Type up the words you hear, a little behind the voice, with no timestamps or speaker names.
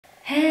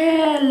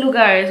Hello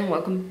guys and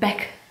welcome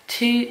back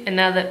to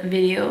another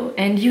video,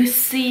 and you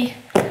see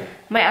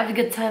my other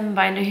Good 7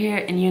 binder here,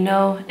 and you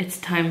know it's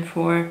time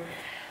for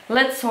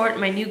let's sort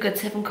my new Good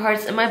 7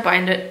 cards in my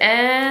binder.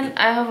 And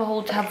I have a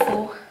whole tab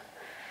full.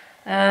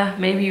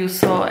 Maybe you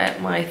saw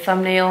at my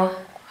thumbnail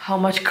how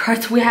much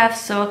cards we have,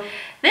 so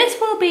this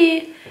will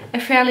be a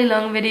fairly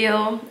long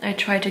video. I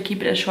try to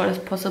keep it as short as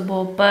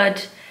possible,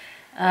 but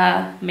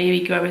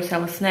maybe grab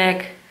yourself a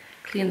snack,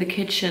 clean the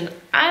kitchen,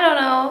 I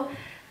don't know.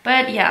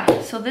 But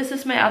yeah, so this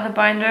is my other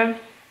binder.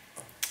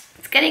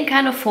 It's getting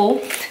kind of full.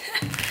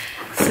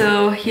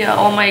 So here are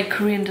all my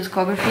Korean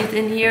discographies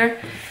in here.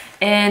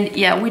 And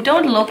yeah, we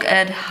don't look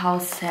at how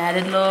sad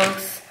it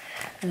looks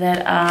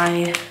that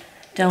I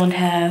don't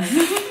have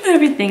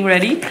everything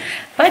ready.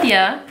 But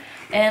yeah,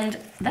 and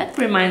that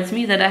reminds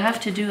me that I have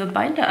to do a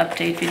binder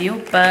update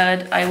video,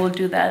 but I will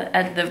do that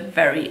at the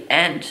very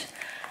end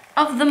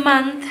of the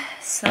month.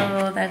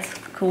 So that's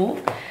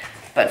cool.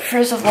 But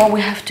first of all, we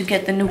have to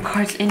get the new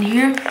cards in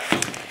here.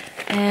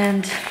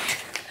 And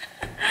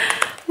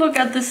look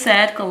at the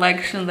sad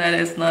collection that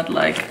is not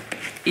like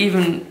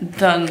even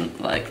done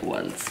like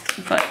once.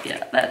 But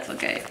yeah, that's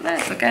okay.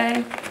 That's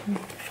okay.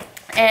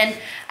 And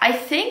I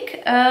think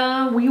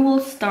we will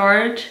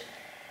start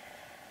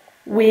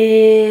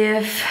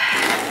with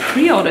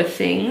pre-order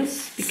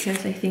things,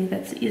 because I think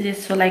that's the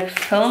easiest. So like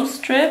film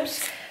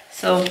strips.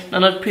 So no,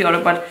 not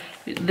pre-order, but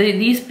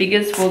these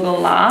biggest will go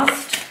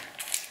last.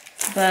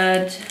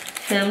 But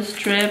film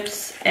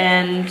strips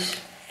and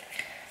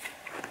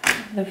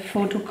the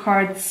photo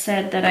card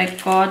set that I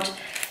got,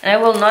 and I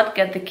will not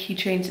get the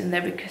keychains in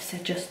there because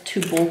they're just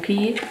too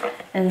bulky,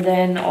 and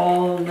then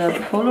all the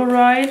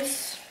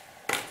Polaroids.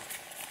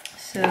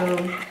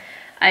 So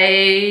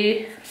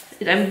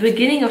I'm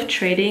beginning of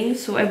trading,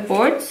 so I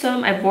bought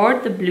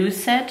the blue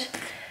set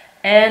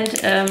and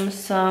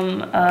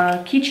some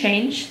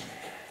keychains,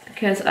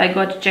 because I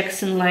got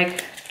Jackson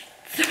like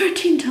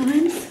 13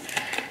 times.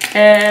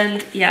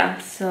 And yeah,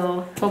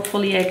 so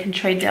hopefully I can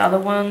trade the other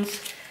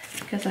ones,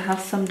 because I have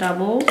some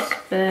doubles,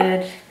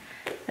 but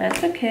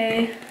that's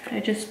okay. I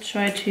just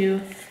try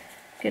to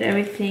get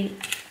everything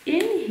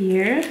in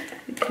here,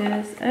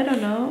 because I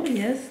don't know,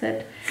 yes,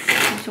 that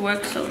seems to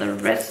work, so the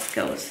rest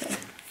goes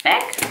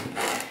back.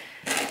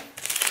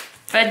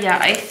 But yeah,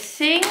 I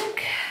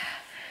think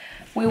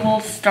we will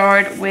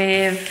start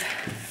with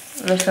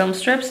the film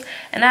strips,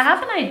 and I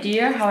have an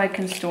idea how I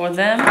can store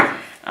them.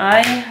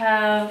 I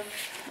have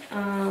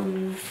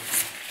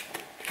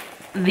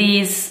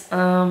these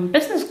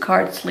business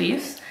card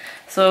sleeves.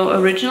 So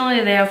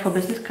originally they are for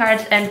business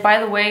cards, and by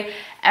the way,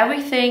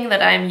 everything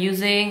that I'm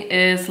using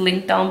is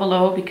linked down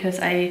below, because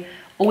I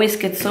always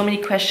get so many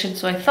questions.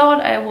 So I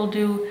thought I will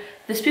do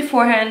this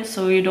beforehand,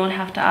 so you don't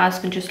have to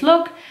ask and just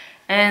look.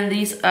 And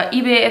these are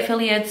eBay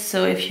affiliates,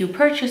 so if you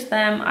purchase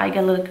them, I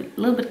get a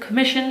little bit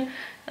commission.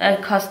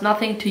 It costs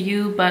nothing to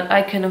you, but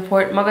I can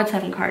afford more Good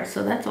 7 cards,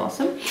 so that's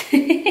awesome.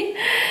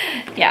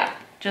 Yeah,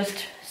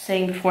 just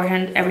saying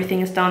beforehand,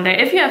 everything is down there.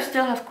 If you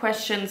still have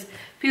questions,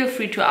 feel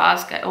free to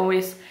ask. I'm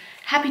always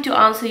happy to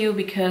answer you,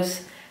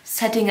 because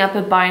setting up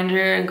a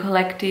binder and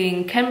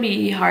collecting can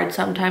be hard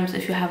sometimes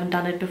if you haven't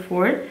done it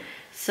before.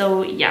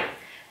 So yeah,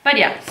 but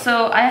yeah,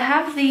 so I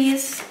have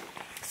these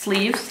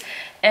sleeves,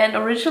 and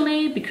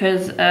originally,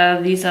 because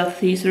these are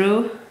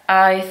see-through,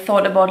 I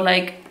thought about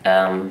like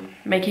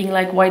making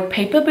like white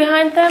paper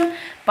behind them,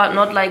 but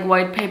not like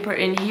white paper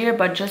in here,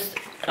 but just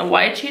a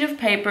white sheet of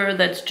paper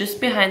that's just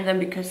behind them,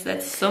 because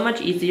that's so much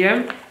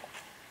easier.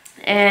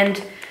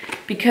 And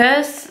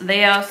because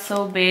they are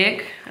so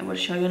big, I will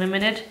show you in a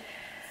minute,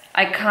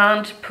 I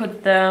can't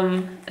put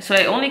them, so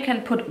I only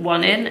can put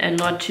one in and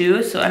not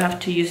two, so I have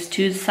to use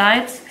two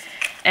sides.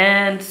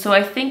 And so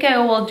I think I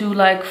will do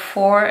like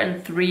 4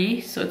 and 3,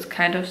 so it's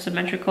kind of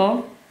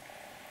symmetrical.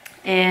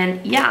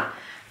 And yeah,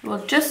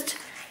 we'll just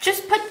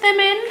put them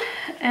in.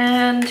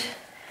 And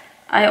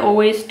I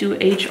always do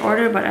age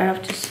order, but I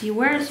have to see,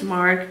 where's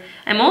Mark?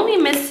 I'm only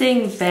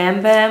missing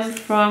Bam Bam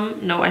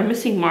from, no, I'm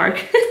missing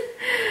Mark.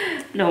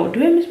 No,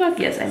 do I miss Mark?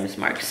 Yes, I miss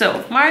Mark.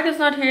 So Mark is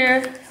not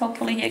here.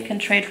 Hopefully I can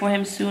trade for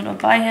him soon, or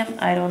buy him,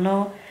 I don't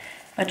know.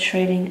 But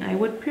trading I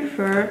would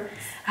prefer.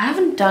 I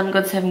haven't done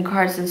Good 7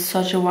 cards in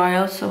such a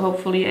while, so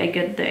hopefully I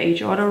get the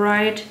age order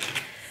right.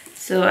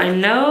 So I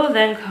know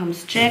then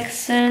comes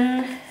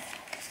Jackson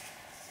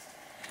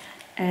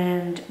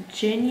and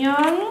Jin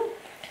Young.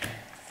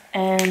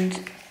 And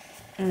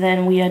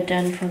then we are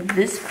done for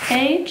this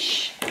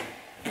page.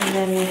 And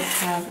then we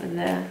have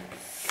the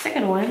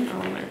second one.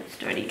 Oh man, it's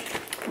dirty.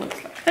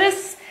 Looks like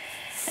this.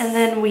 And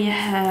then we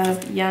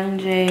have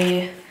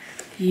Youngjae,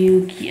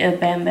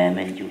 Bam Bam,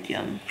 and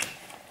Yukyung.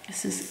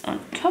 This is on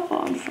top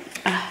or on front?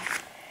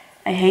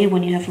 I hate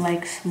when you have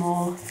like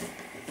small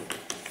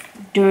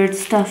dirt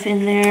stuff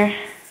in there.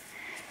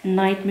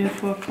 Nightmare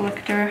for a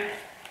collector.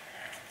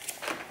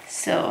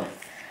 So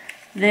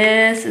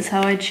this is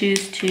how I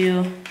choose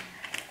to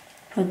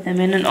put them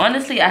in. And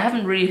honestly, I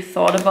haven't really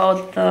thought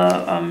about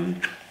the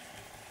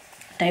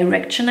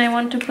direction I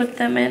want to put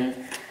them in,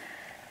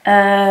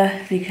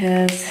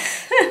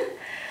 because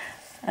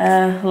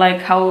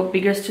like how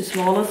biggest to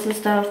smallest and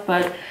stuff,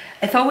 but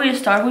I thought we'd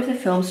start with the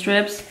film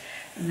strips,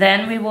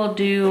 then we will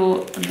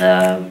do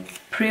the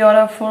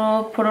pre-order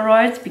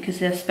Polaroids because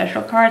they're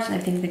special cards and I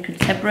think they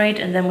could separate,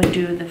 and then we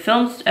do the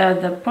films,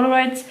 the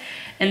Polaroids,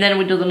 and then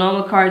we do the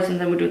normal cards, and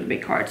then we do the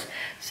big cards.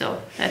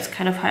 So that's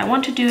kind of how I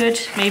want to do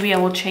it. Maybe I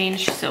will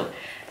change. So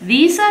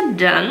these are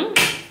done,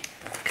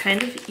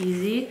 kind of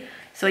easy.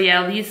 So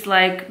yeah, these,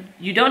 like,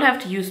 you don't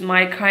have to use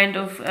my kind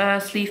of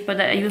sleeve but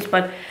that I use,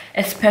 but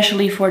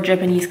especially for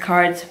Japanese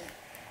cards,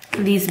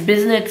 these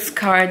business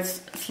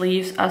cards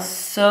sleeves are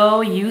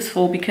so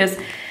useful because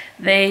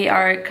they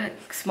are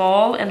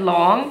small and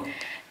long,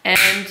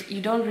 and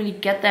you don't really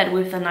get that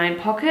with the 9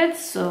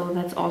 pockets, so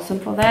that's awesome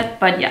for that.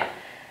 But yeah,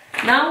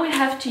 now we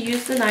have to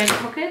use the 9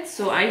 pockets,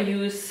 so I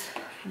use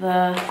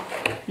the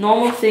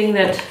normal thing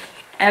that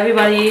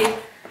everybody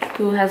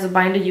who has a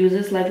binder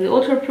uses, like the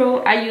Ultra Pro.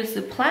 I use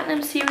the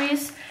Platinum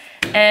series,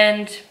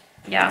 and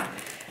yeah,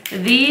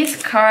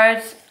 these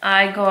cards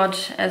I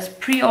got as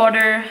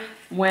pre-order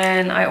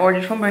when I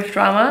ordered from Rift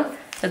Drama.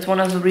 That's one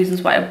of the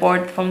reasons why I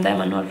bought from them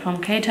and not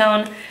from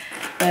K-Town,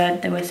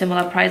 but they were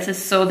similar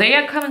prices. So they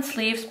are common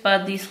sleeves,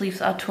 but these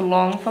sleeves are too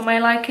long for my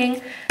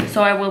liking,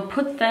 so I will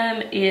put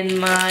them in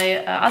my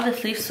other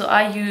sleeves. So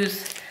I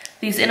use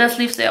these inner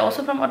sleeves. They're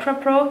also from Ultra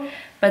Pro,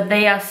 but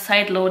they are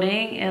side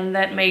loading, and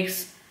that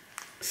makes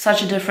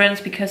such a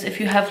difference, because if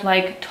you have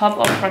like top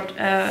or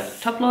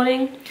top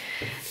loading,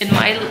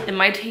 in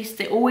my taste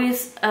they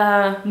always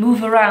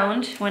move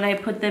around when I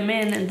put them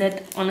in, and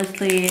that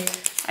honestly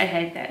I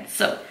hate that.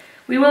 So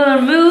we will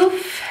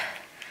remove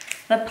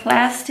the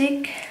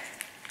plastic,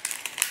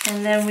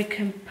 and then we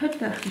can put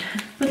them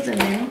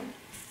in.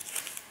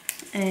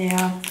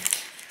 Yeah,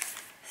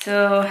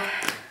 so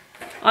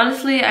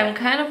honestly I'm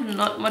kind of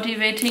not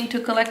motivating to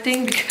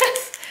collecting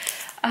because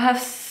I have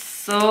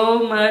so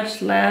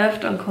much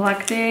left on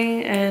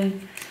collecting,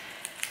 and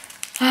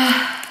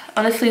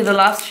honestly the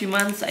last few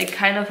months I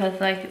kind of had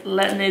like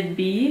letting it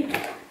be,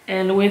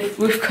 and with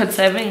Code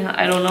 7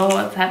 I don't know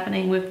what's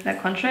happening with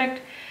that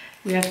contract.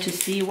 We have to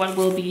see what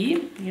will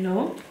be, you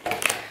know.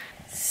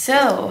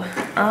 So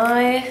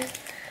I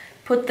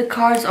put the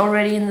cards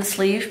already in the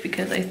sleeve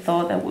because I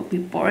thought that would be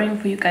boring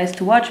for you guys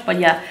to watch, but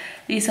yeah,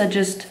 these are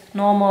just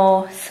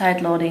normal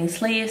side loading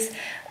sleeves.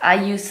 I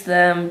use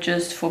them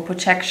just for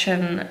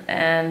protection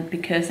and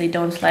because they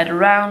don't slide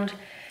around,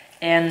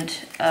 and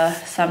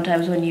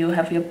sometimes when you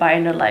have your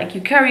binder, like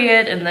you carry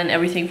it and then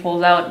everything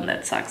falls out, and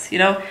that sucks, you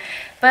know.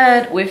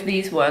 But with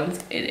these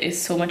ones it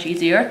is so much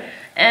easier,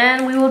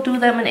 and we will do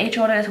them in H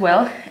order as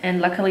well,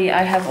 and luckily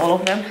I have all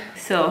of them.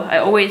 So I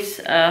always,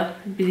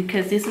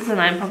 because this is a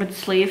 9 pocket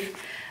sleeve,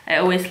 I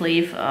always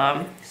leave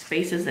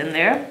spaces in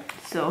there.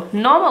 So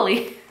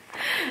normally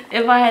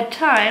if I had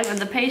time and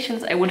the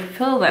patience, I would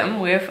fill them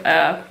with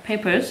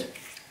papers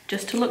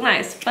just to look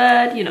nice,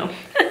 but you know,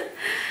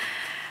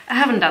 I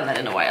haven't done that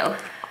in a while.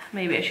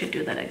 Maybe I should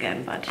do that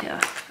again, but yeah.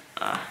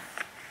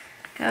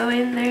 Go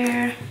in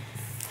there.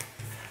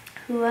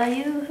 Who are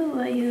you? Who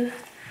are you?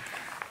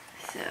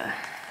 So,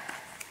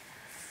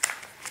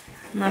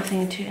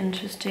 nothing too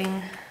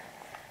interesting.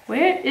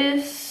 Where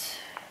is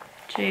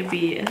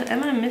JB?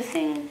 Am I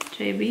missing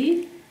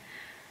JB?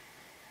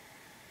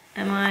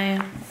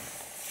 I'm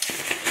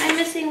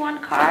missing one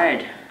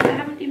card. I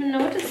haven't even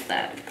noticed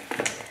that.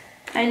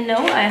 I know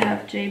I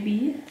have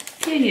JB.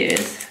 Here he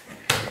is.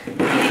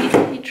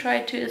 He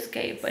tried to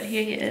escape, but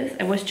here he is.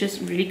 I was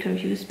just really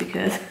confused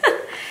because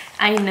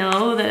I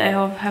know that I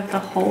have the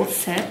whole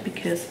set,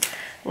 because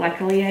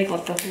luckily I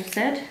got the whole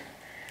set.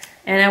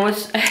 And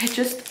I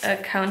just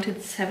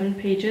counted 7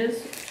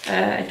 pages.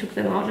 I took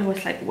them out and I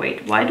was like,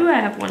 wait, why do I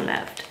have one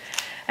left?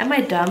 Am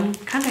I dumb?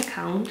 Can't I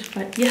count?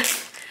 But yeah,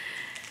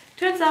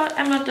 turns out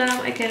I'm not dumb,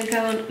 I can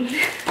count.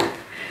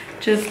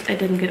 Just I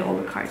didn't get all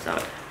the cards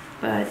out.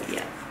 But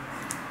yeah.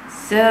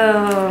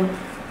 So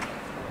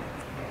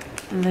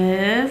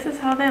this is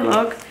how they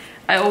look.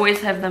 I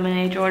always have them in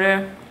H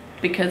order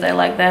because I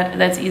like that.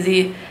 That's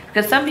easy.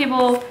 Because some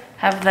people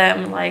have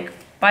them like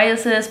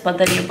biases, but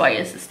then your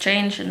biases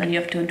change and then you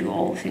have to do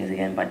all the things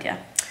again. But yeah,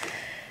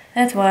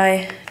 that's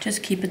why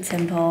just keep it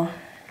simple.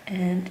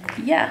 And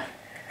yeah,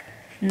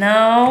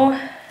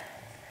 now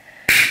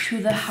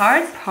to the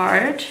hard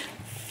part.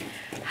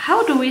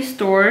 How do we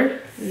store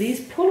these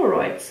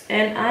Polaroids?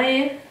 And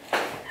I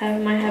have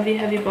my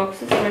heavy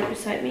boxes right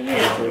beside me. Here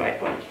is the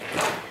right one.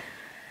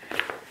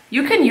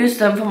 You can use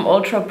them from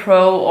Ultra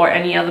Pro or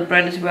any other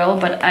brand as well,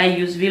 but I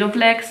use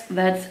Veloplex.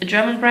 That's a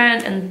German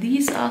brand, and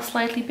these are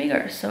slightly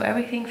bigger, so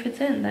everything fits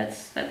in.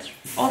 That's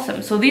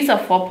awesome. So these are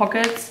 4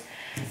 pockets,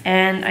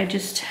 and I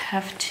just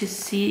have to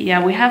see.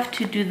 Yeah, we have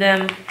to do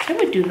them. Can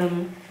we do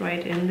them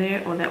right in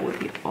there? Oh, that would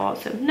be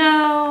awesome.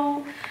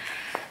 No.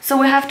 So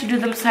we have to do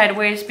them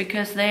sideways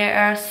because they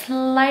are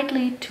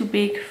slightly too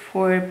big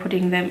for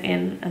putting them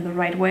in the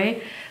right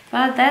way,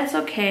 but that's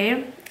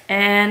okay.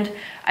 And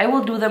I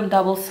will do them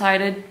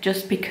double-sided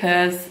just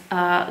because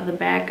the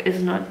back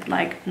is not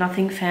like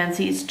nothing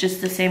fancy, it's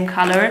just the same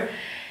color.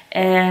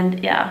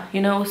 And yeah,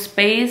 you know,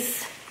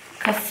 space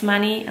costs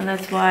money, and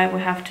that's why we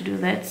have to do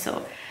that.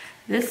 So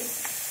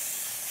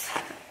this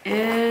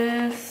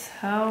is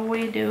how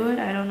we do it.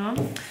 I don't know.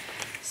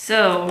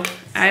 So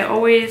I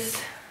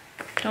always,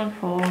 don't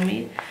follow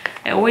me,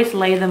 I always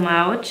lay them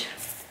out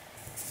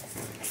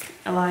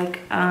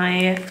like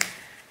I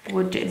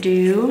would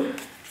do,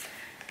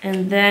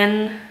 and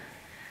then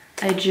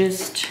I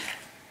just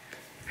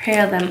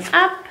pair them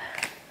up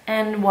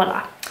and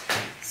voila.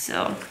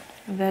 So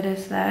that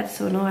is that.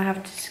 So now I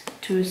have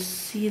to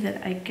see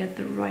that I get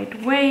the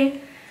right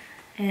way,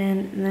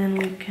 and then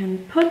we can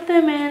put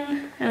them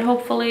in, and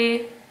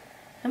hopefully,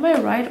 am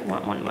I right?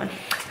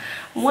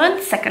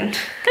 One second.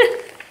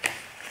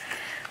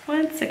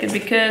 1 second,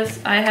 because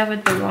I have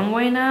it the wrong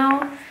way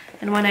now,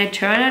 and when I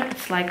turn it,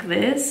 it's like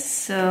this.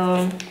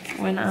 So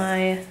when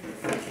I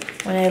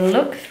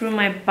look through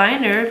my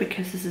binder,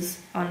 because this is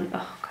on,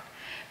 oh god,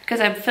 because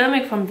I'm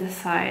filming from this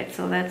side,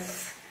 so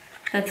that's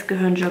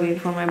Gehirnjogging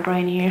for my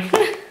brain here.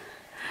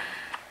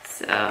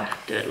 So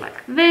do it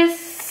like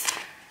this,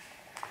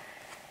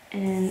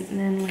 and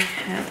then we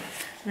have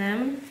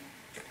them,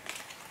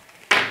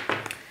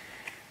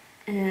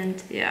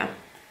 and yeah,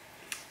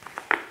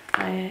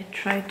 I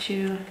try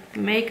to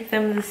make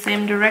them the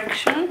same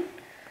direction,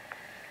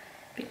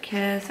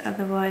 because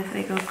otherwise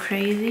they go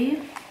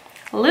crazy.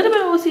 A little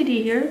bit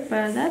OCD here,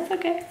 but that's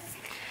okay.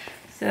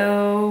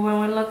 So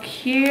when we look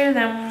here,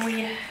 then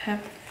we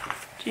have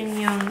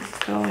Jinyoung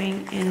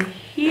going in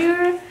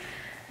here,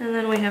 and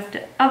then we have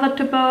the other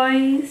two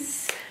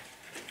boys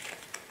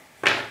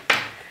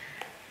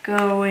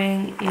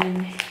going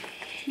in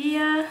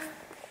here.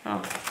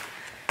 Oh,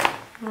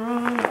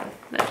 wrong.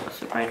 That was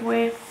the right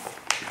way.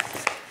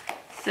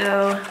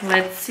 So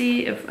let's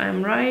see if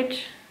I'm right.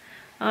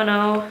 Oh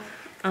no,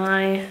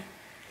 I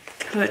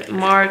put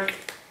mark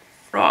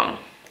wrong,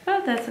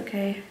 but that's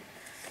okay.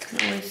 I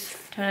can always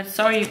turn it.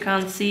 Sorry you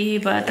can't see,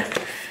 but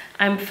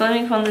I'm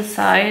filming from the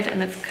side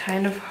and it's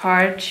kind of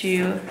hard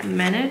to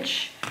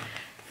manage.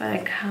 But I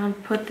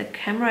can't put the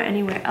camera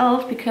anywhere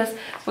else because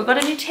we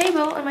got a new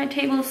table, and my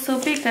table is so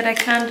big that I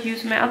can't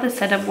use my other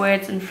setup where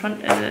it's in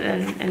front,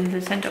 in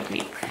the center of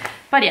me.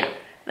 But yeah,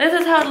 this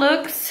is how it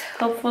looks.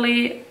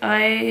 Hopefully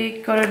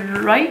I got it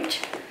right.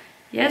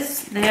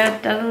 Yes, there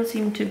doesn't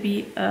seem to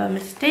be a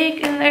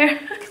mistake in there.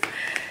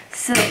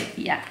 So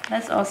yeah,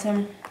 that's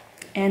awesome.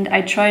 And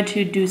I try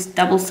to do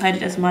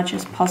double-sided as much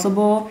as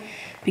possible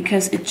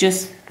because it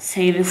just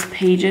saves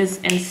pages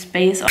and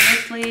space,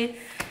 honestly.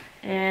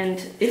 And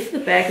if the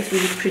back is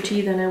really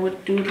pretty, then I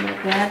would do it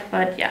like that.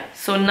 But yeah,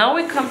 so now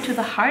we come to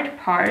the hard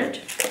part,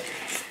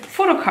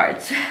 photo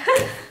cards.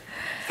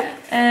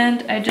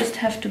 And I just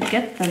have to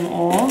get them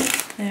all.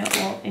 They're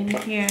all in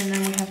here, and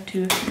then we have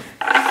to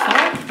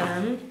sort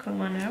them.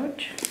 Come on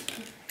out.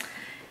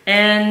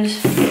 And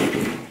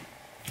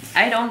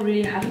I don't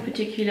really have a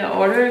particular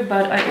order,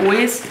 but I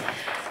always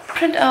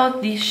print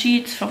out these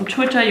sheets from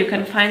Twitter. You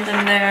can find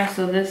them there.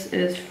 So this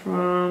is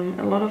from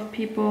a lot of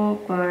people,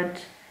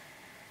 but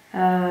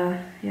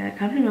yeah, I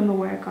can't remember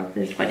where I got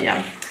this, but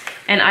yeah.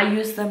 And I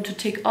use them to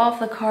tick off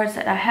the cards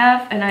that I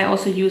have, and I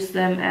also use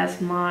them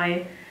as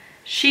my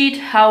sheet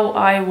how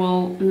I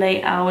will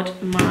lay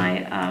out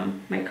my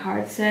my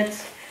card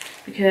sets,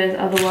 because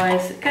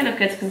otherwise it kind of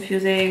gets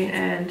confusing.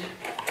 And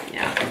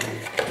yeah,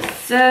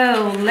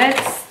 so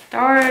let's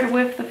start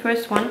with the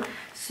first one.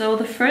 So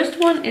the first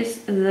one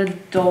is the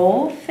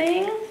doll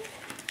thing,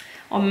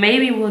 or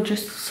maybe we'll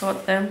just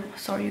sort them.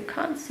 Sorry, you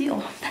can't see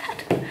all of that.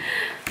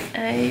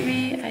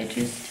 Maybe I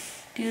just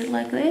do it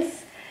like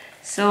this.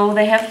 So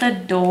they have the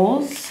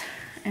dolls,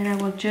 and I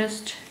will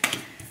just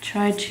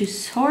try to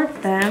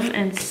sort them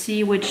and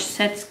see which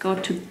sets go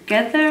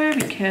together,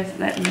 because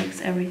that makes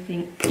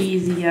everything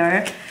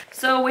easier.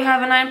 So we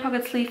have a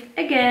 9-pocket sleeve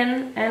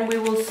again, and we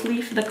will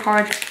sleeve the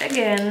cards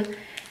again,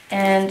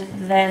 and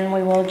then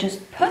we will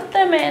just put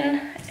them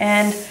in.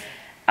 And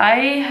I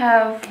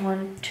have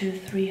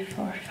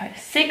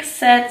 6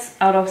 sets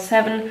out of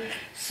 7.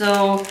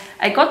 So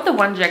I got the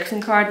one Jackson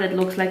card that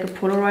looks like a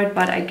Polaroid,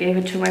 but I gave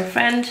it to my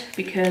friend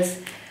because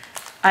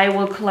I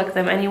will collect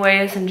them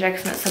anyways, and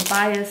Jackson is a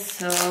bias,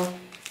 so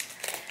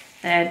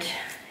that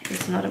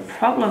is not a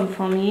problem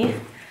for me.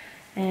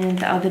 And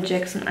the other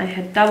Jackson I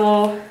had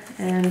double,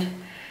 and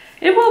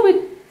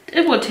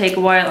it will take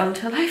a while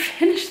until I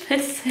finish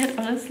this set,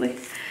 honestly,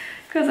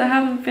 because I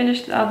haven't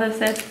finished the other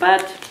sets.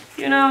 But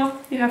you know,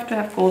 you have to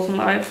have goals in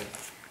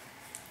life.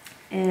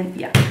 And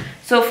yeah,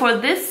 so for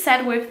this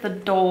set with the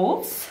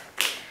dolls,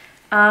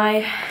 I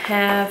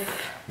have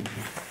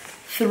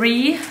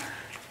three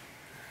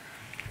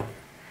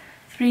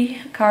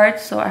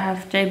cards. So I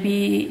have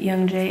JB,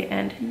 Youngjae,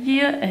 and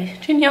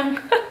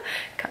Jinyoung.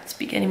 Can't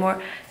speak anymore.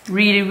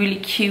 Really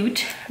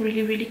cute,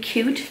 really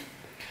cute.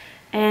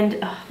 And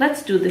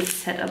let's do this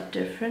setup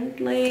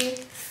differently.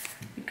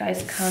 You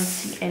guys can't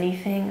see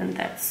anything, and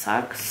that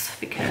sucks,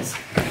 because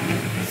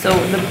so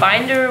the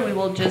binder we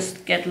will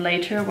just get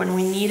later when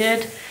we need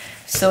it,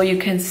 so you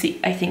can see.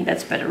 I think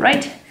that's better,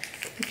 right?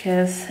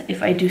 Because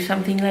if I do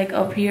something like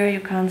up here, you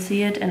can't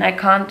see it, and I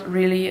can't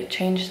really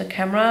change the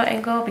camera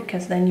angle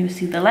because then you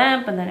see the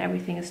lamp and then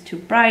everything is too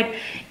bright.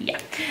 Yeah.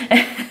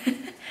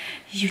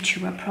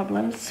 YouTuber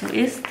problems. So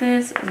is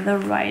this the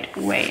right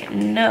way?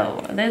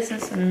 No, this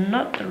is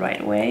not the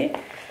right way.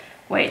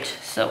 Wait,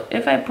 so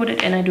if I put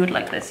it in, I do it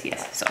like this,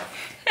 yes. So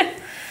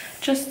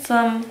just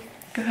some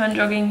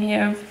Gehirnjogging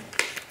here.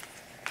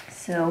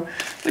 So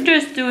we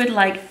just do it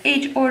like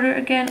age order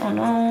again, oh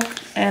no.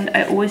 And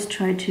I always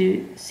try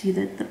to see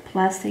that the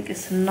plastic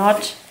is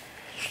not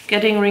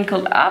getting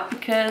wrinkled up,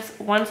 because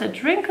once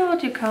it's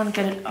wrinkled, you can't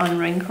get it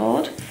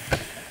unwrinkled.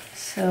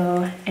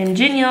 So, and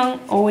Jin Young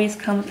always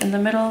comes in the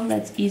middle,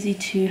 that's easy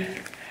to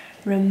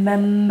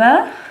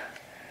remember.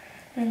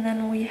 And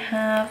then we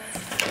have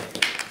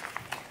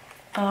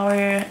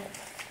our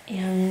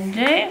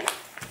Youngjae.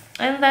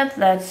 And that's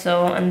that.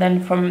 So, and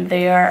then from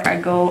there I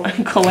go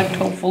and collect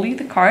hopefully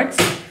the cards.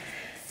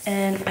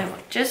 And I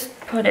will just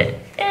put it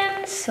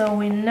in so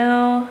we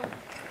know.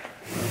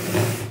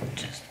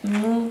 Just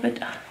move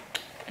it.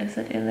 Is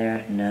it in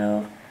there?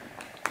 No.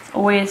 It's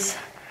always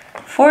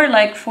four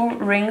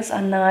rings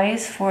are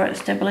nice for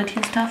stability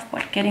and stuff,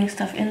 but getting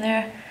stuff in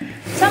there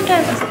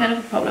sometimes is kind of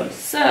a problem.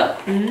 So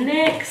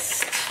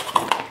next,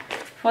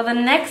 for the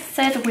next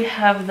set we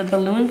have the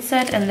balloon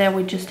set, and there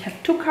we just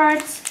have 2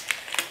 cards.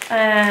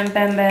 Bam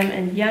Bam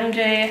and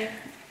Youngjae,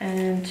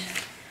 and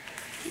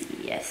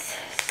yes,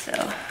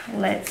 so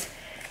let's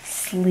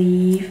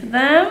sleeve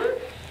them.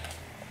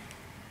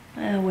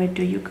 Where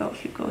do you go?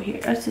 You go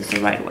here. This is the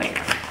right way.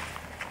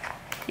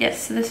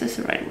 Yes, this is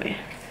the right way.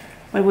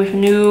 But with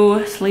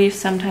new sleeves,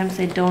 sometimes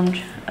they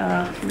don't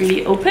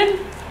really open,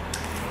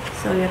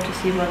 so you have to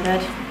see about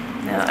that.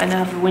 Now I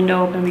have the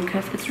window open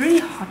because it's really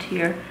hot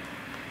here.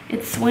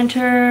 It's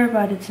winter,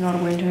 but it's not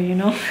winter, you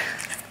know.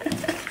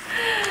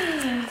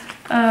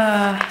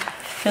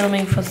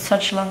 Filming for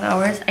such long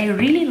hours. I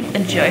really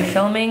enjoy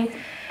filming,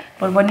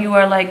 but when you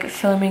are like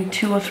filming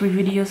 2 or 3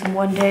 videos in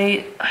one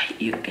day,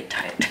 you get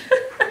tired.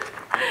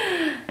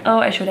 Oh,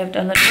 I should have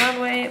done that the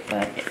wrong way,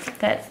 but yes,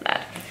 that's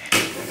that.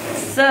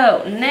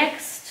 So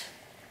next,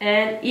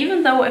 and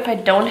even though if I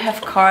don't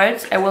have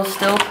cards, I will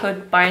still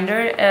put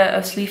binder,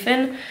 a sleeve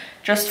in,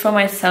 just for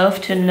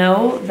myself to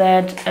know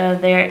that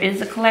there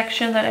is a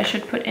collection that I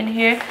should put in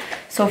here.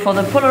 So for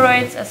the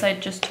Polaroids, as I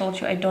just told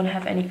you, I don't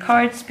have any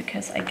cards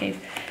because I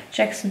gave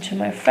Jackson to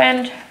my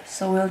friend.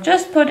 So we'll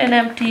just put an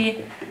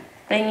empty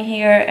thing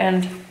here,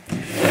 and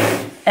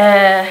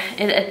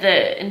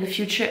in the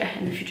future,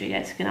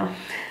 yes, you know.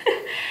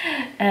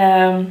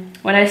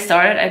 When I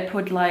started, I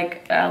put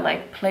like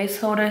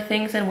placeholder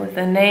things in with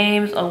the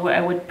names, or where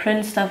I would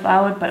print stuff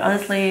out, but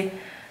honestly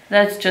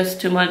that's just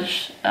too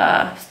much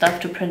stuff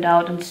to print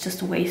out, and it's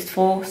just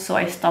wasteful, so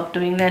I stopped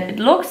doing that. It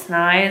looks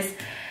nice,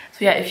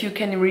 so yeah, if you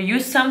can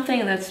reuse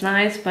something, that's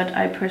nice, but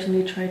I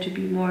personally try to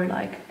be more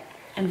like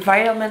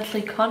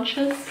environmentally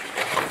conscious.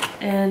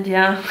 And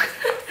yeah,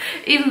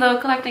 even though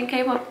collecting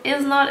K-pop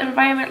is not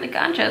environmentally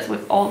conscious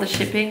with all the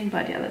shipping,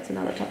 but yeah, that's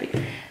another topic.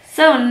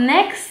 So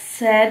next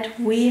set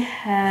we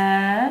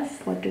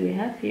have, what do we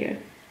have here?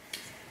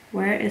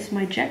 Where is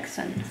my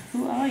Jackson?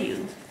 Who are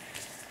you?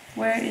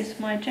 Where is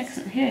my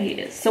Jackson? Here he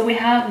is. So we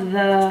have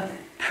the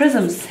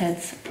prism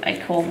sets, I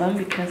call them,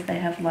 because they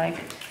have like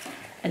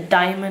a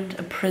diamond,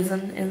 a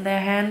prism in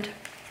their hand.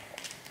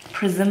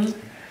 Prism,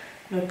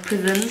 not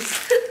prisons.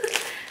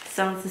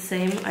 Sounds the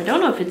same. I don't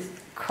know if it's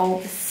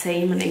called the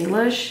same in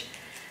English,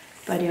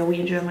 but yeah, we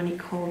in Germany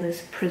call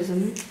this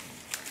prism.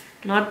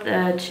 Not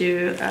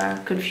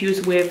to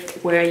confuse with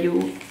where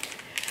you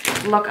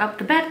lock up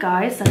the bad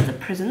guys, that's a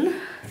prison.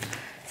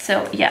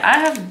 So yeah, I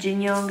have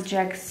Jinyoung,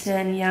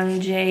 Jackson,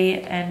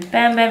 Youngjae, and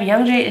Bam Bam.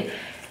 Youngjae,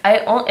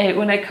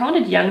 when I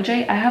counted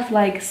Youngjae, I have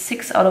like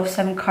 6 out of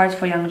 7 cards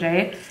for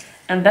Youngjae,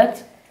 and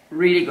that's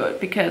really good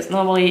because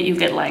normally you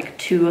get like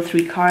 2 or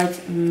 3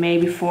 cards,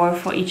 maybe 4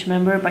 for each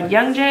member. But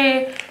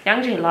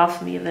Youngjae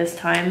loves me this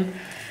time.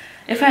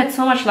 If I had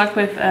so much luck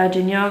with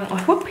Jinyoung,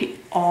 it would be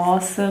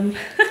awesome.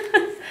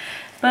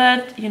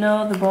 But you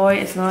know, the boy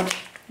is not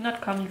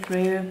coming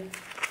through.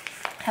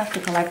 Have to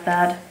collect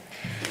that.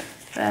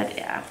 But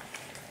yeah,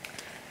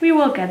 we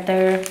will get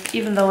there.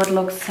 Even though it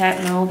looks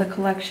sad now, the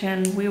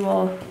collection, we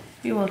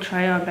will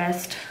try our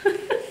best.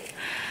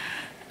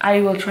 I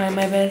will try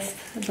my best.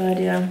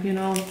 But yeah, you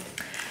know,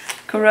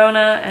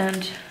 Corona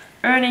and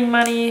earning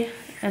money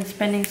and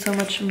spending so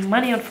much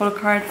money on photo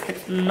cards,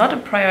 it's not a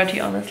priority,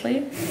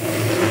 honestly.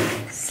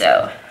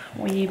 So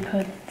we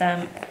put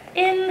them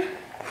in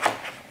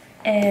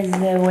as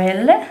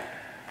well.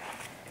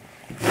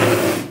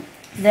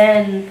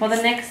 Then for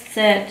the next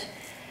set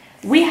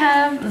we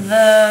have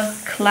the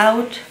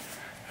cloud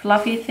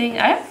fluffy thing.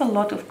 I have a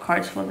lot of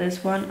cards for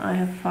this one. I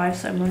have 5,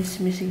 so I'm only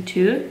missing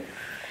 2.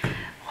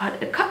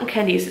 What, a cotton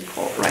candy is it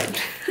called,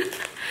 right?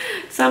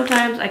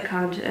 Sometimes I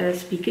can't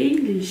speak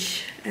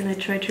English and I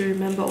try to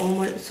remember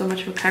so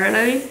much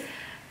vocabulary,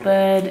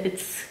 but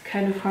it's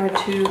kind of hard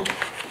to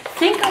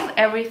think of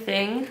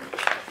everything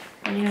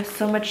when you have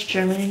so much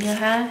German in your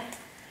head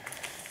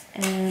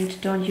and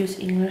don't use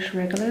English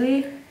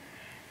regularly.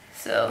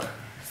 So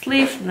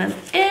sleeve them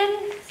in.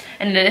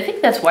 And I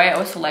think that's why I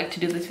also like to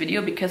do this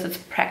video, because it's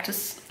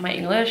practice my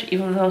English,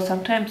 even though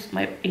sometimes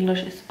my English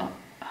is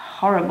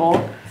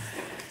horrible.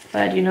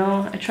 but you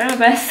know, I try my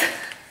best.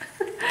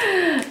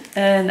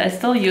 And I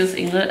still use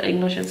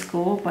English in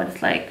school, but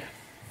it's like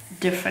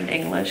different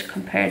English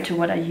compared to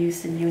what I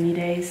used in uni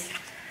days.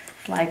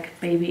 It's like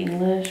baby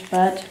English,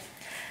 but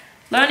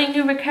learning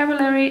new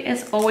vocabulary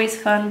is always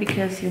fun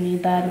because you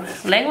need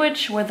that.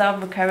 Language without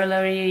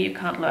vocabulary, you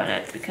can't learn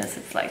it because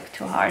it's like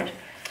too hard.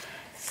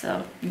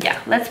 So yeah,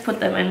 let's put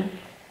them in.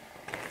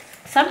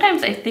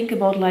 Sometimes I think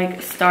about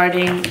like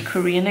starting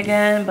Korean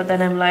again, but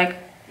then I'm like,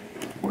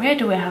 where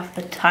do I have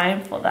the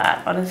time for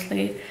that?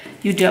 Honestly,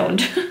 you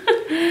don't.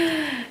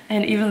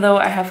 And even though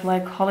I have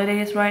like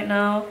holidays right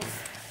now,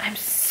 I'm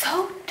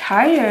so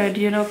tired.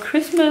 You know,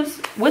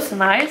 Christmas was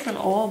nice and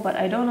all, but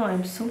I don't know,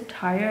 I'm so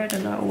tired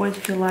and I always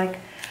feel like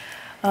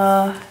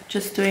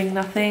just doing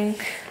nothing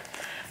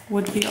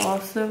would be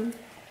awesome.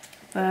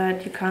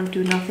 But you can't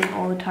do nothing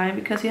all the time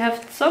because you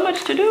have so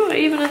much to do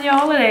even in your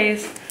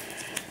holidays.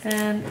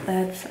 And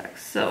that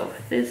sucks. So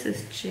this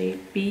is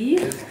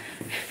JB.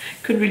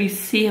 Couldn't really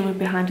see him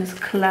behind his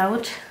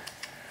cloud.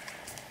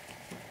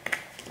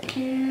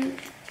 And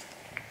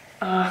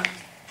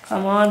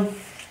come on.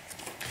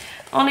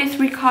 Only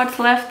 3 cards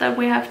left that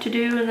we have to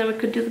do, and then we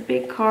could do the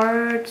big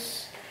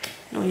cards.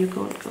 No, you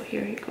go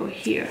here, you go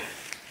here.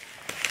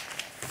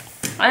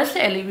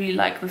 Honestly, I really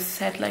like this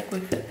set, like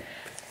with a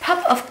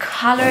pop of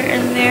color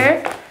in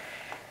there.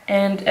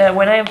 And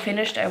when I am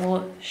finished, I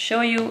will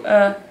show you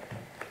a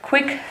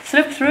quick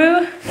flip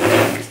through.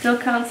 Still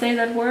can't say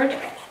that word.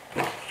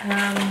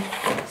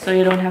 So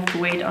you don't have to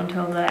wait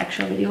until the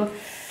actual video.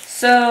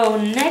 So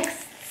next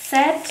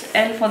set,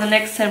 and for the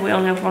next set we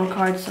only have 1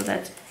 card, so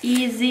that's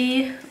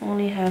easy.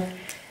 Only have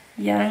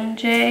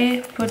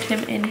Youngjae, put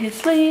him in his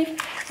sleeve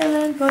and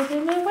then put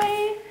him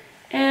away.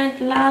 And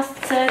last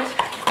set,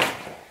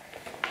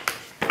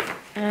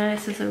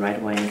 is this the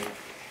right way?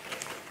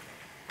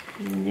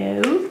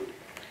 No,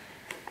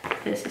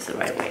 this is the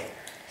right way.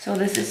 So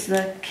this is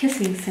the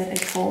kissing set,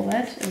 I call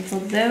that. And for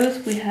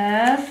those we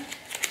have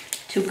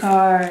 2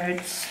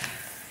 cards.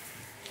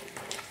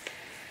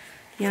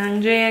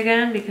 Youngjae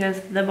again, because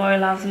the boy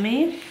loves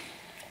me.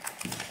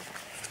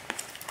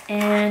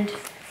 And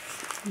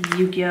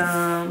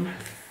Yugyam.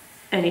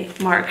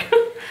 Mark.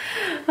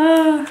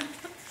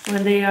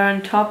 When they are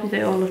on top,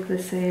 they all look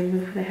the same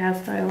with the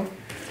hairstyle.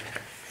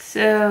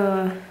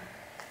 So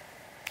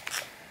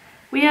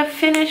we have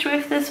finished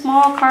with the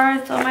small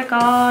cards. Oh my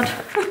god.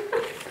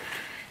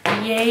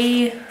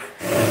 Yay.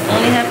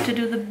 Only have to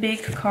do the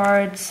big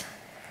cards.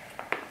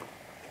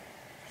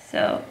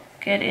 So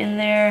get in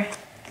there.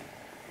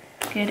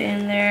 Get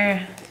in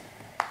there.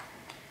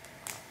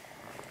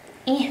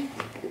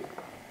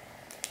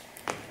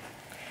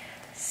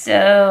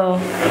 So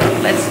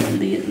let's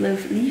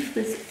leave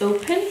this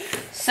open.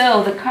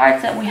 So the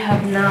cards that we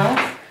have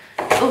now.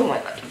 Oh my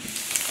god.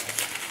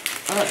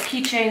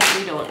 Keychains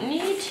we don't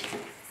need.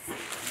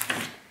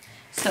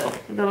 So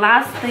the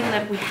last thing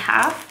that we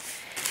have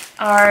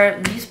are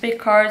these big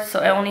cards. So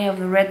I only have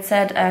the red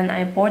set and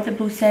I bought the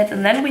blue set.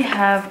 And then we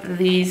have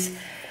these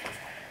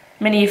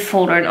mini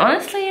folder. And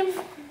honestly,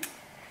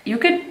 you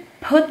could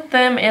put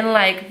them in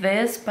like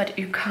this, but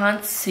you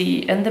can't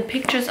see. And the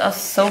pictures are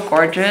so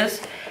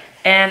gorgeous.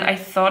 And I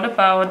thought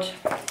about,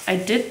 I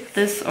did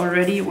this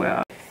already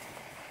where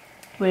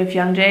with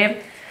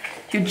Youngjae,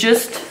 you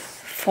just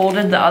fold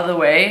it the other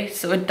way.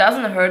 So it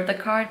doesn't hurt the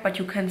card, but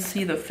you can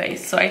see the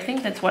face. So I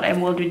think that's what I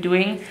will be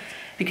doing.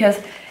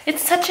 Because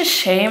it's such a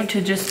shame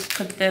to just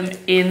put them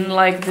in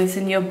like this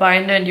in your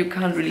binder and you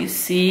can't really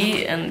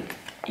see. And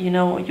you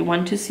know, you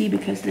want to see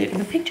because the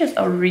pictures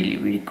are really,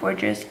 really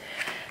gorgeous.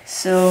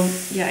 So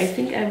yeah, I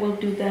think I will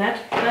do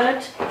that.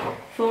 But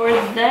for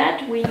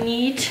that we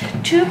need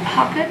 2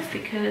 pockets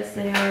because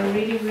they are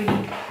really,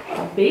 really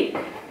big.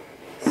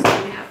 So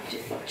we have to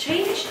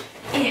change.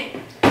 I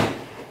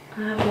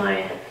have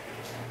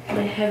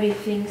my heavy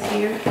things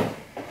here.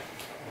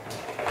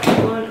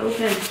 Come on,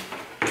 open.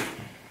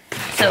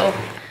 So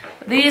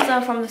these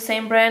are from the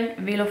same brand,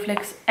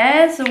 Veloflex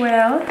as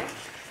well.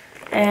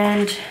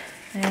 And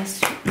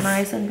it's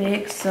nice and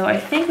big. So I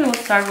think we will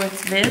start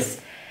with this.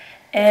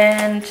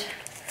 And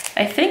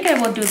I think I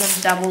will do them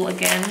double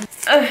again.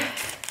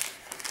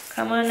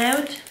 Come on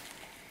out.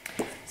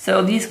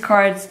 So these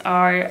cards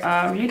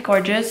are really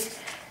gorgeous,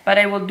 but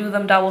I will do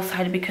them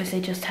double-sided because they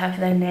just have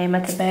their name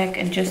at the back,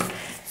 and just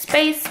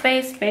space,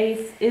 space,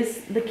 space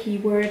is the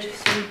keyword.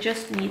 So we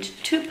just need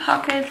 2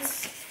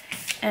 pockets,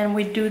 and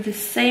we do the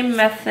same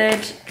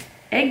method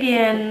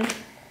again,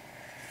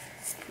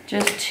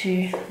 just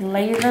to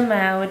lay them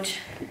out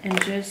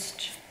and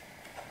just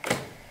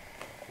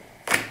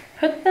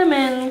put them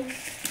in,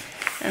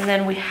 and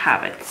then we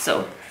have it.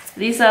 So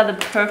these are the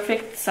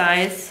perfect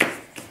size.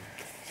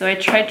 So I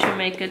tried to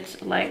make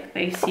it like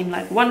they seem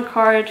like 1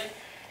 card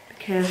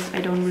because I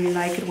don't really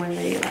like it when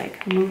they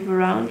like move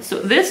around.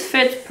 So this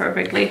fits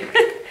perfectly.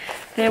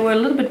 They were a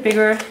little bit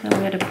bigger, then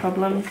we had a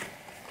problem.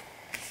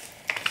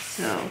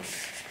 So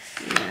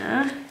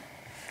yeah.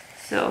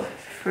 So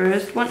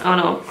first one, oh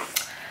no,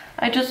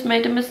 I just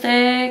made a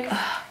mistake.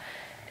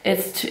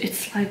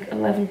 It's like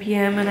 11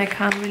 p.m. and I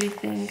can't really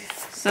think.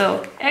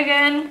 So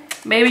again,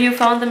 maybe you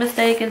found the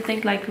mistake and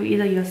think like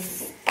either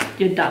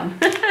you're dumb.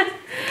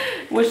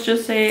 Want to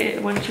say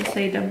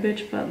dumb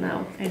bitch, but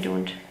no, I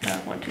don't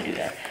want to do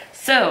that.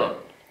 So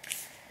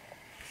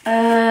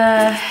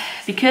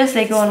because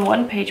they go on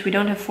one page, we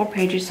don't have 4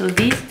 pages, so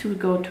these two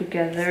go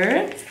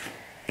together.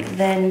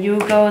 Then you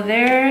go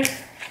there,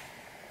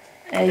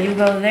 you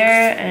go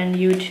there, and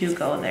you two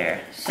go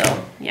there. So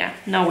yeah,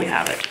 now we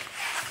have it.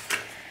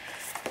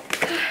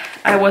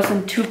 I was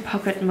in 2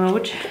 pocket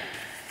mode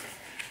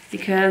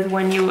because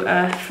when you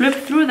flip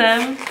through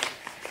them,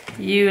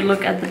 you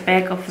look at the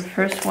back of the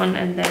first one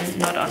and then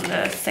not on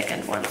the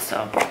second one.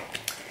 So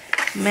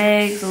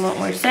makes a lot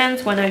more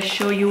sense when I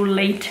show you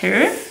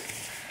later.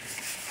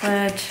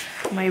 But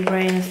my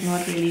brain is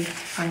not really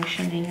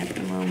functioning at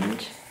the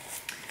moment.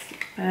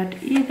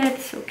 But yeah,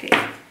 that's okay.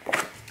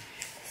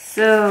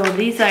 So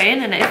these are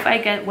in, and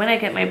if when I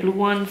get my blue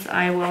ones,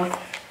 I will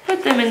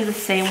put them in the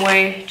same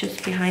way,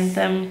 just behind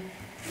them.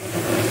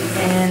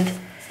 And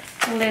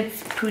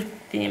let's put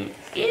them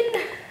in.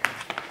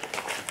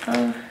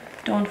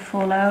 Don't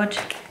fall out.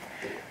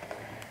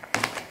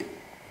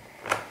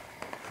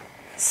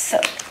 So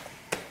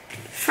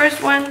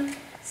first one,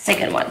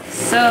 second one.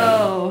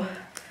 So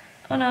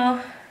oh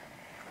no,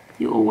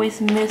 you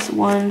always miss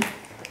one.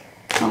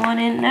 Come on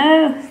in.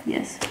 No,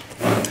 yes.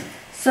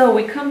 So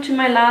we come to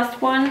my last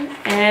one,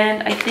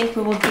 and I think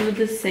we will do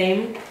the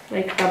same,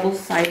 like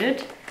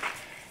double-sided.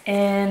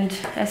 And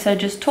as I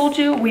just told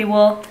you, we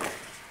will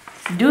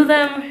do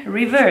them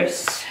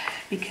reverse,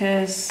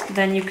 because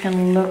then you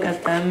can look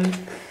at them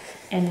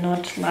and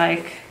not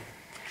like,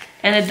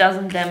 and it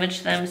doesn't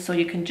damage them, so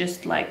you can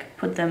just like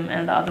put them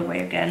in the other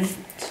way again.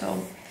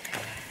 So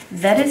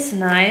that is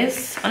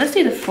nice.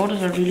 Honestly, the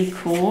photos are really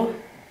cool.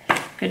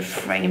 Could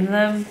frame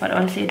them, but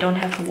honestly I don't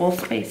have the wall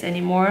space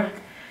anymore,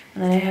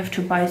 and then I have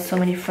to buy so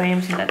many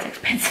frames, and that's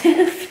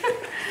expensive.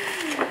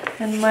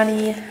 And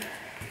money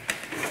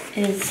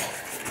is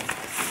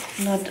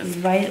not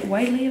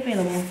widely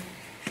available.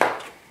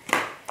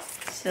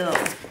 So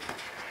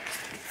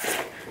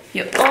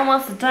you're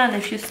almost done.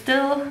 If you're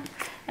still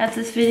at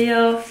this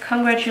video,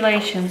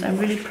 congratulations, I'm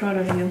really proud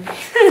of you.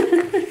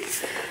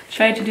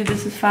 Try to do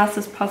this as fast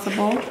as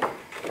possible.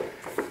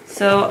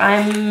 So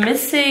I'm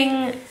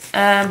missing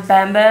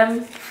Bam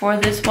Bam for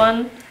this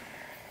one,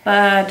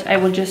 but I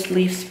will just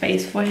leave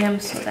space for him,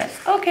 so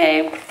that's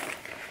okay.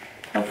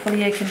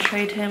 Hopefully I can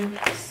trade him.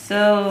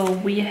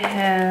 So we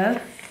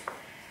have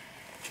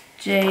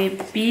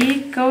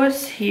JB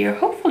goes here.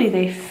 Hopefully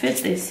they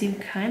fit, they seem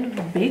kind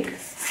of big.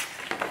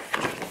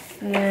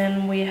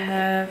 Then we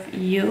have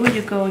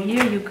you go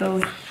here, you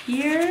go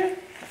here.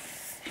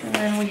 And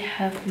then we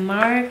have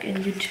Mark,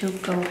 and you two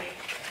go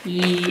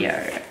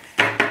here.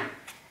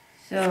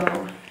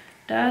 So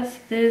does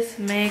this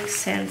make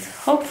sense?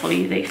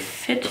 Hopefully they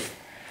fit,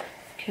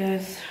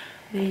 because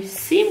they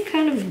seem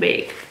kind of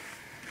big.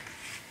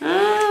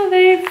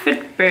 They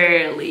fit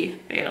barely,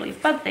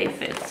 but they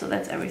fit, so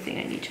that's everything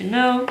I need to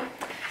know.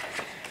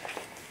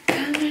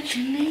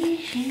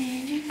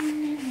 Congratulations.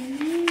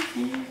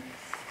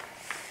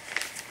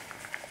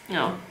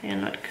 No, they're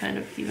not kind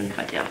of even,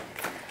 but yeah.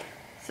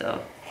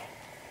 So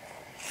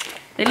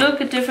they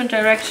look at different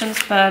directions,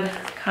 but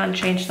can't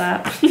change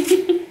that.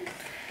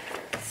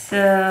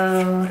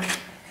 So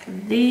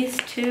these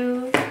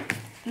two,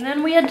 and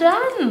then we are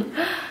done.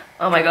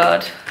 Oh my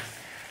god.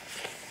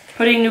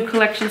 Putting new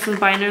collections in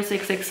binders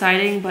is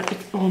exciting, but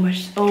it's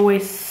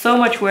always so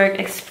much work,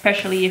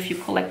 especially if you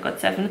collect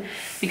GOT7,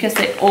 because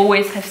they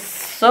always have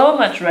so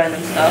much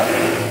random stuff.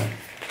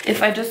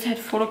 If I just had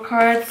photo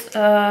cards,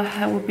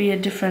 that would be a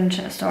different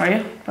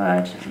story.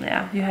 But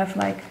yeah, you have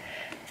like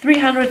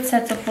 300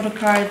 sets of photo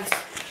cards,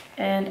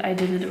 and I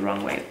did it the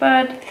wrong way.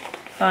 But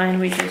fine,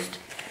 we just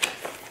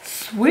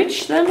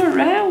switch them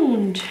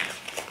around.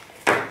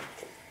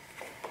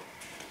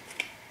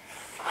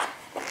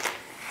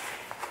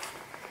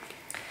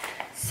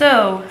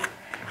 So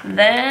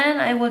then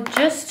I will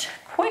just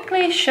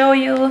quickly show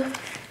you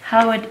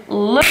how it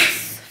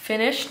looks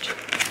finished.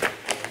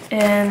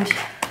 And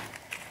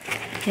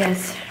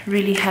yes,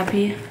 really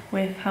happy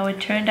with how it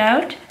turned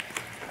out.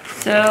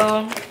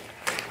 So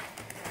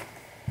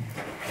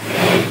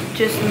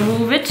just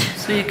move it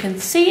so you can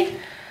see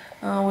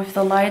with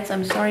the lights.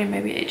 I'm sorry,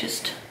 maybe I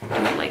just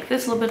do it like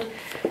this a little bit.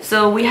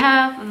 So we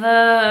have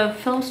the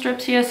film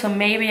strips here, so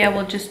maybe I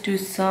will just do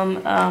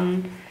some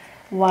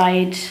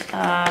white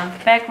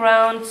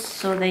backgrounds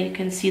so that you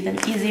can see them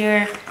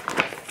easier.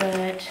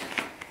 But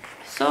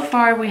so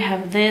far we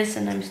have this,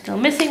 and I'm still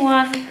missing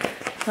one,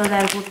 so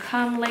that will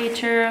come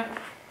later.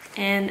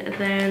 And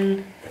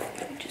then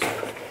just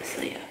put this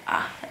there.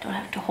 I don't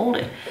have to hold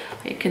it.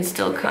 You can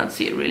still can't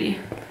see it really.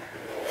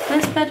 Is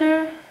this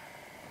better?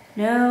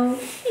 No.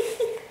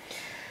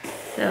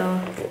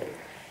 So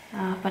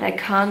but I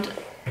can't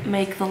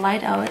make the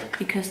light out,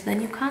 because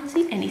then you can't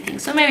see anything.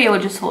 So maybe I will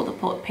just hold the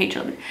page a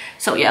little bit.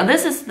 So yeah,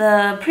 this is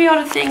the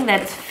pre-order thing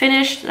that's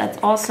finished. That's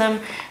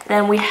awesome.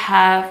 Then we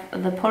have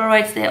the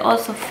Polaroids. They're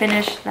also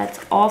finished. That's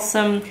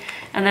awesome.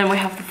 And then we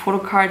have the photo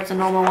cards, the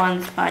normal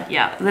ones. But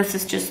yeah, this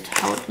is just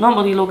how it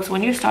normally looks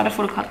when you start a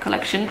photo card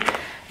collection.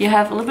 You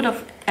have a little bit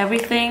of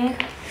everything,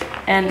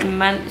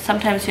 and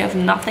sometimes you have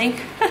nothing.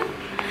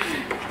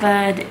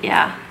 But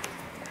yeah,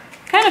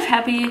 kind of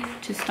happy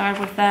to start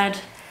with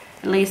that.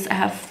 At least I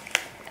have,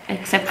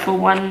 except for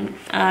one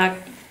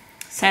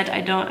set,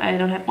 I don't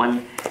have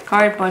one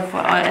card, but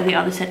for the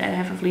other set I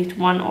have at least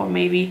one or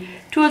maybe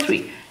 2 or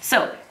 3.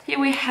 So here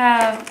we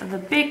have the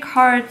big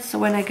cards. So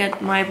when I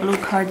get my blue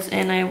cards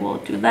in, I will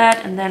do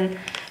that. And then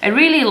I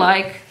really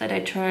like that I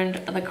turned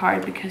the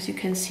card, because you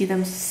can see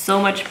them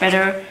so much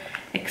better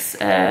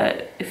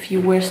if you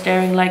were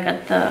staring like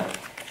at the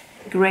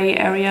gray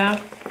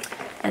area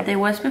that they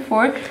was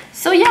before.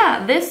 So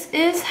yeah, this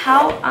is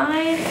how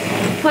I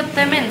put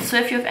them in. So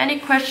if you have any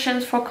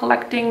questions for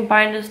collecting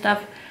binder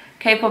stuff,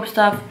 K-pop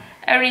stuff,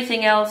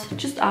 everything else,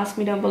 just ask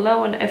me down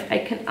below, and if I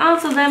can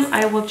answer them,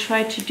 I will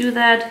try to do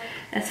that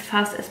as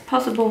fast as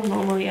possible.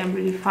 Normally I'm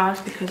really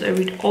fast because I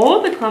read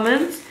all the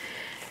comments.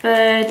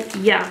 But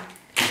yeah,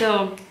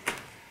 so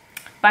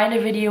binder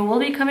video will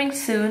be coming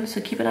soon,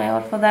 so keep an eye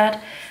out for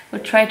that.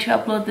 We'll try to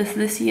upload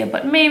this year,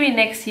 but maybe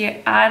next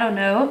year, I don't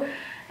know.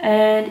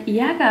 And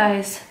yeah,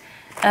 guys,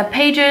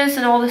 pages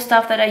and all the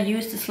stuff that I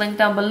use is linked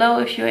down below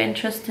if you're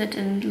interested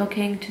in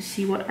looking to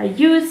see what I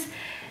use.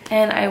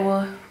 And I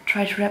will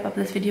try to wrap up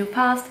this video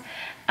fast.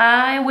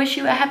 I wish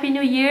you a happy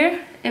new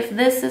year. If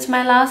this is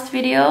my last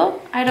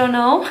video, I don't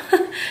know.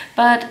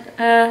 But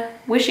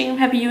wishing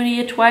happy new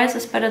year twice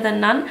is better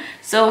than none.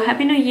 So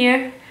happy new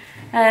year,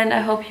 and I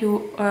hope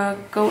you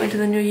go into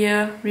the new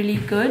year really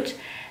good.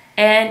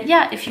 And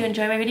yeah, if you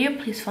enjoy my video,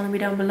 please follow me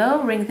down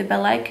below, ring the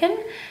bell icon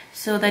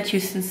so that you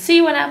can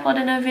see when I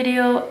upload a new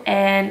video.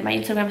 And my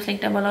Instagram is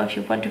linked down below if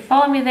you want to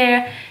follow me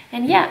there.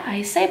 And yeah,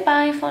 I say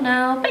bye for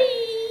now.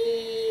 Bye!